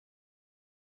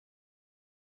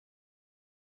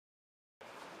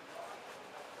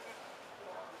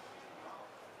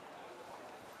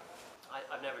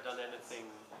I've never done anything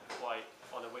quite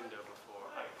on a window before.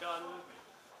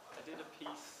 I did a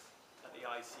piece at the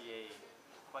ICA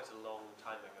quite a long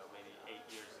time ago, maybe 8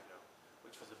 years ago,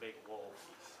 which was a big wall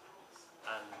piece.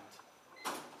 And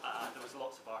there was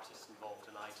lots of artists involved,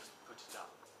 and I just put it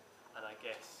up. And I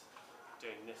guess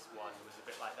doing this one was a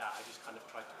bit like that. I just kind of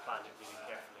tried to plan it really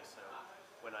carefully, so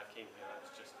when I came here I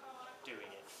was just doing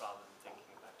it rather than thinking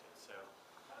about it. So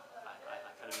I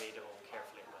kind of made it all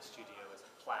carefully in my studio as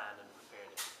a plan and prepared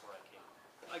it before I came.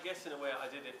 I guess in a way I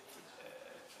did it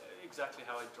exactly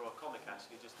how I draw a comic,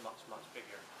 actually, just much, much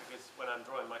bigger. Because when I'm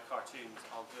drawing my cartoons,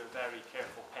 I'll do a very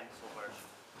careful pencil version,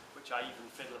 which I even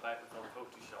fiddle about with on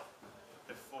Photoshop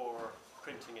before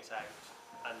printing it out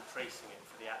and tracing it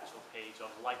for the actual page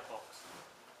on Lightbox,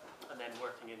 and then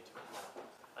working into it more.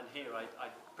 And here I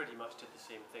pretty much did the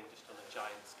same thing, just on a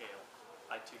giant scale.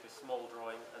 I took a small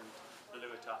drawing and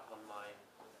blew it up on my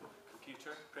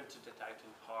computer, printed it out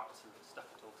in parts and stuck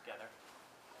it all together,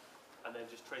 and then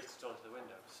just traced it onto the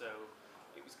window. So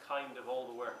it was kind of, all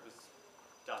the work was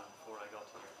done before I got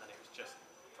here, and it was just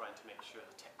trying to make sure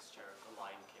the texture of the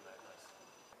line came out nice.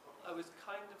 I was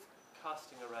kind of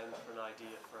casting around for an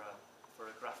idea for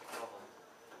a graphic novel,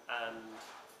 and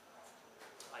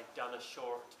I'd done a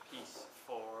short piece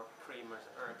for Kramer's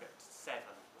Ergot 7,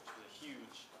 which was a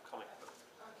huge comic book,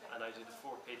 and I did a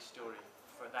 4-page story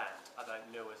for that about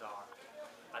Noah's Ark,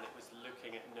 and it was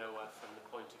looking at Noah from the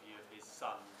point of view of his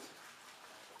sons,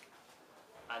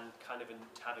 and kind of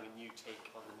having a new take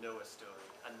on the Noah story.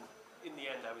 And in the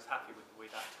end I was happy with the way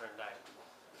that turned out,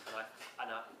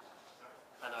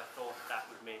 and I thought that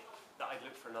I'd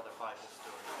look for another Bible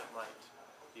story that might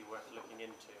be worth looking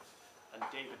into. And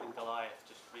David and Goliath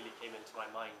just really came into my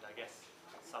mind. I guess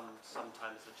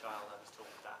sometimes as a child I was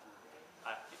told that,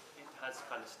 and it has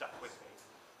kind of stuck with me.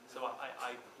 So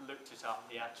I looked it up,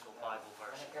 the actual Bible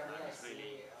version, and I was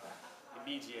really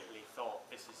immediately thought,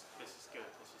 this is good,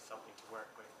 this is something to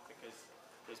work with, because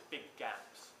there's big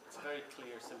gaps. It's a very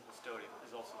clear, simple story, but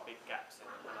there's also big gaps in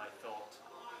it, and I thought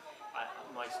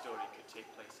my story could take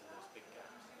place in those big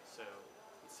gaps. So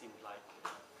it seemed like,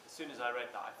 as soon as I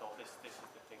read that, I thought this is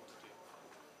the thing to do.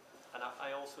 And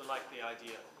I also like the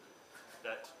idea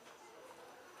that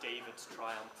David's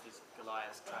triumph is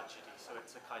Goliath's tragedy, so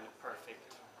it's a kind of perfect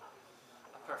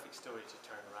story to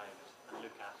turn around and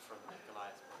look at from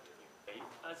Goliath's point of view.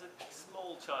 As a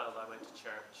small child I went to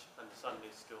church and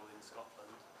Sunday school in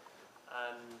Scotland,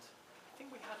 and I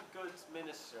think we had a good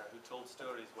minister who told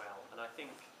stories well, and I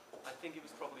think it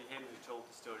was probably him who told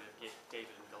the story of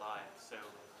David and Goliath, so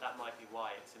that might be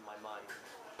why it's in my mind.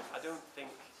 I don't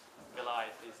think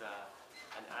Goliath is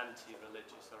an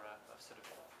anti-religious or a sort of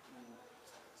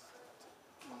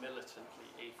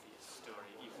militantly atheist story.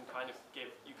 You can kind of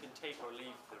you can take or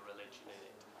leave the religion in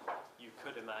it. You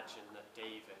could imagine that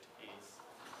David is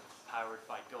powered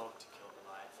by God to kill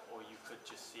Goliath, or you could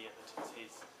just see it that it's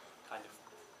his kind of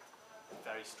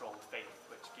very strong faith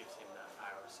which gives him that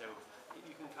power. So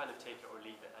you can kind of take it or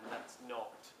leave it, and that's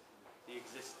not the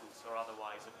existence or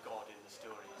otherwise of God in the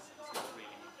stories. It's not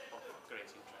really of great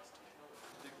interest to me.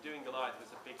 Doing Goliath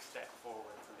was a big step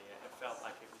forward for me. It felt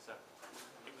like it was a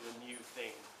new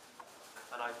thing,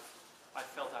 and I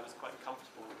felt I was quite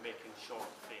comfortable with making short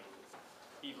things.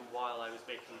 Even while I was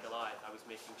making Goliath, I was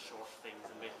making short things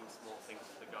and making small things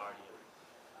for The Guardian.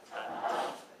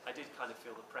 And I did kind of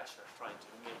feel the pressure of trying to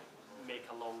make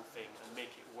a long thing and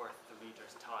make it worth the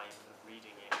reader's time of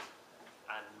reading it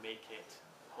and make it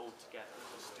hold together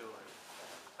as a story.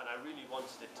 And I really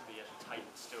wanted it to be a tight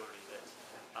story that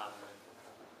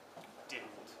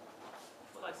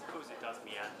well, I suppose it does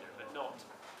meander, but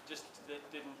that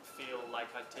didn't feel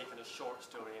like I'd taken a short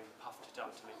story and puffed it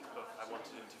up to make a book. I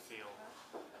wanted it to feel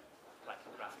like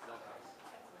a graphic novel.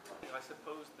 I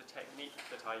suppose the technique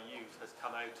that I use has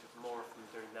come out more from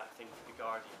doing that thing for The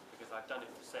Guardian, because I've done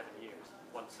it for 7 years,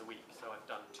 once a week, so I've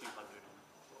done 280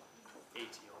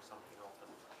 or something of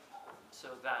them.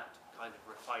 So that kind of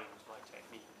refines my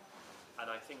technique, and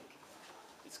I think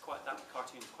that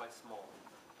cartoon is quite small,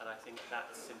 and I think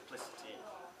that simplicity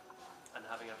and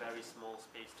having a very small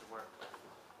space to work with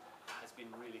has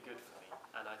been really good for me.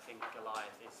 And I think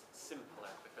Goliath is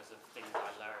simpler because of things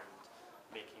I learned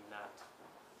making that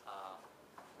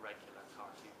regular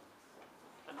cartoon.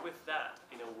 And with that,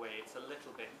 in a way, it's a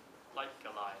little bit like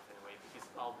Goliath in a way, because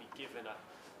I'll be given a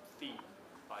theme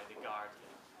by The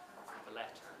Guardian, the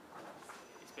letter.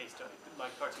 It's based on, my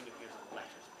cartoon appears on the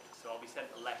letters page, so I'll be sent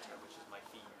a letter, which is my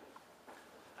theme.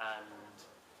 And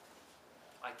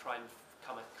I try and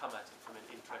come at it from an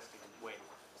interesting way.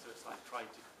 So it's like trying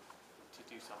to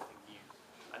do something new.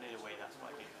 And in a way that's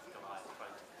what I did with Goliath,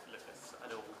 trying to look at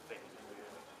an old thing.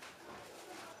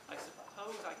 I suppose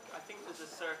suppose I think there's a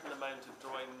certain amount of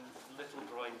little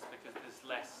drawings, because there's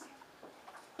less.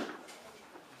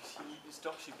 It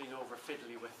stops you being over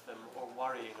fiddly with them or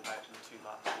worrying about them too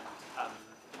much. And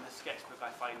in the sketchbook,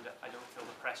 I find that I don't feel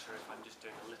the pressure if I'm just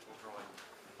doing a little drawing.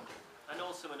 And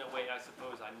also, in a way, I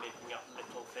suppose I'm making up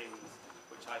little things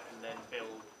which I can then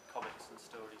build comics and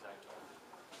stories out of.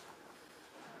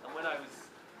 And when I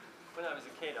was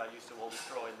a kid, I used to always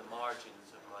draw in the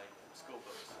margins of my school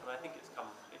books, and I think it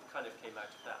kind of came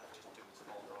out of that, just doing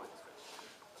small drawings which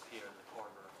appear in the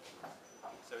corner of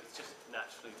things. So it's just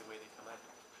naturally the way they come out.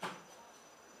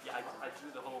 Yeah, I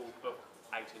drew the whole book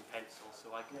out in pencil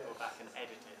so I could go back and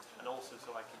edit it, and also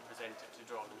so I could present it to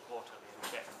Drawn and Quarterly and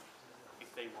check if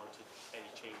they wanted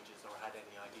any changes or had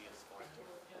any ideas for it.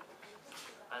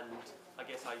 And I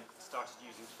guess I started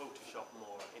using Photoshop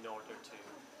more in order to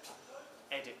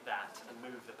edit that and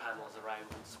move the panels around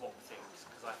and swap things,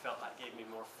 because I felt that gave me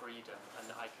more freedom and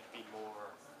I could be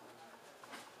more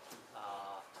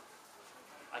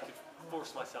I could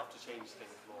force myself to change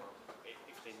things more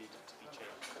if they needed to be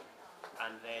changed.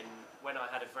 And then when I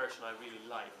had a version I really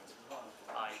liked,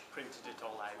 I printed it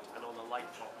all out and on a light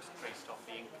box traced off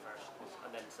the ink versions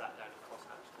and then sat down and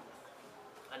cross-hatched them.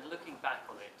 And looking back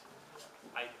on it,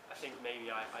 I think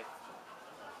maybe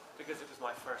because it was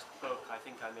my first book, I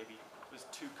think I maybe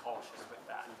was too cautious with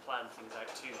that and planned things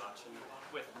out too much. And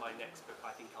with my next book,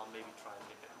 I think I'll maybe try and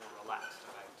be a bit more relaxed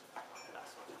about that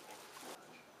sort of thing.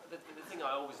 The thing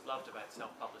I always loved about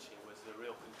self-publishing was the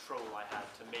real control I had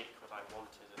to make what I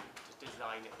wanted and to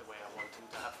design it the way I wanted, and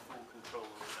to have full control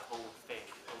over the whole thing,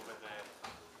 over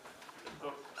the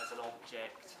book as an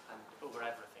object and over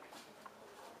everything.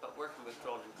 But working with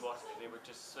Drawn and Quarterly, they were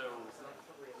just so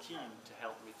keen to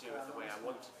help me do it the way I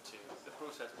wanted to. The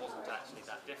process wasn't actually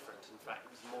that different. In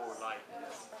fact, it was more like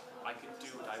I could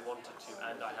do what I wanted to,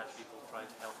 and I had people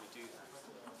trying to help me do that.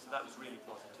 So that was really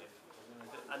positive.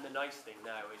 And the nice thing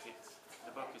now is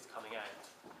the book is coming out,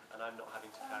 and I'm not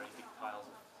having to carry big piles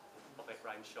of it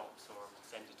round shops or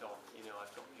send it off. You know,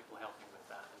 I've got people helping with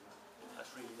that, and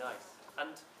that's really nice.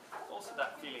 And also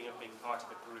that feeling of being part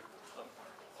of a group of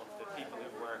the people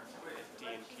who work with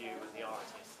D&Q and the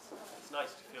artists. It's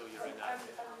nice to feel you're in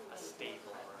a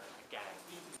stable or a gang.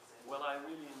 Well, I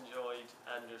really enjoyed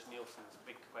Anders Nielsen's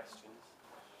Big Questions,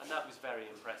 and that was very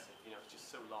impressive. You know, it's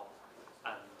just so long,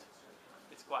 and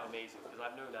it's quite amazing because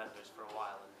I've known Anders for a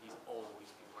while and he's always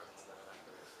been working on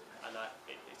that.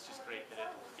 And it's just great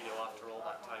that after all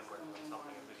that time working on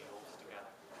something, it really holds together.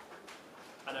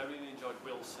 And I really enjoyed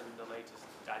Wilson, the latest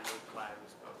Daniel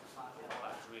Clow's book.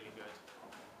 That was really good.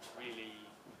 A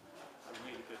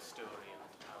really good story, and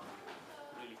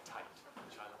really tight,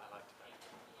 which I liked about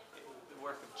it. The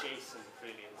work of Jason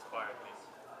really inspired me.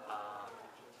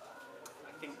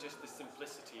 I think just the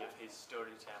simplicity of his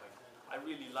storytelling. I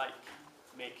really like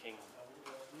making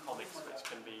comics which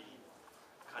can be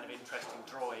kind of interesting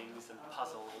drawings and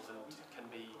puzzles, and can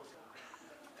be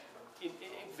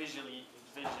visually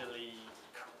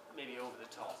maybe over the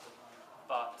top.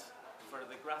 But for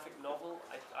the graphic novel,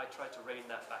 I try to rein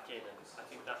that back in, and I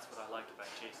think that's what I like about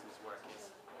Jason's work,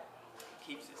 is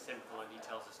he keeps it simple and he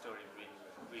tells the story really,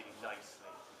 really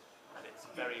nicely. And it's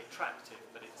very attractive,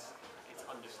 but it's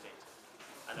understated.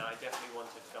 And I definitely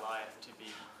wanted Goliath to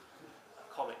be a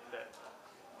comic that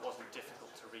wasn't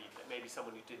difficult to read, that maybe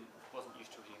someone who wasn't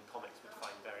used to reading comics would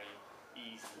find very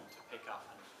easy to pick up,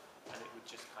 and it would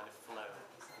just kind of flow.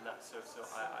 And that's so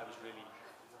I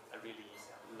really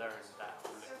learned that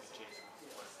from looking at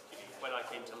Jason's work. When I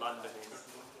came to London in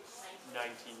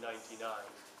 1999,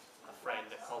 a friend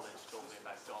at college told me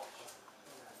about Gosh,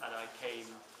 and I came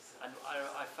and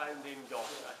I found in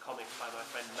Gosh a comic by my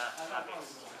friend Matt Abbott,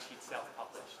 which he'd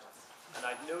self-published. And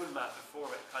I'd known Matt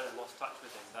before, but kind of lost touch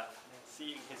with him, but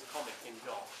seeing his comic in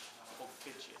Gosh called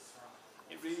Fidget,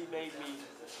 it really made me,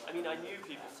 I mean, I knew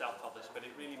people self-published, but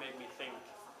it really made me think,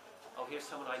 oh, here's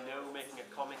someone I know making a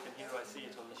comic, and here I see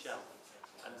it on the shelf.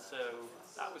 And so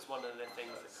that was one of the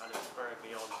things that kind of spurred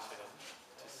me on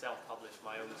to self-publish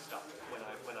my own stuff when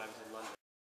I was in London.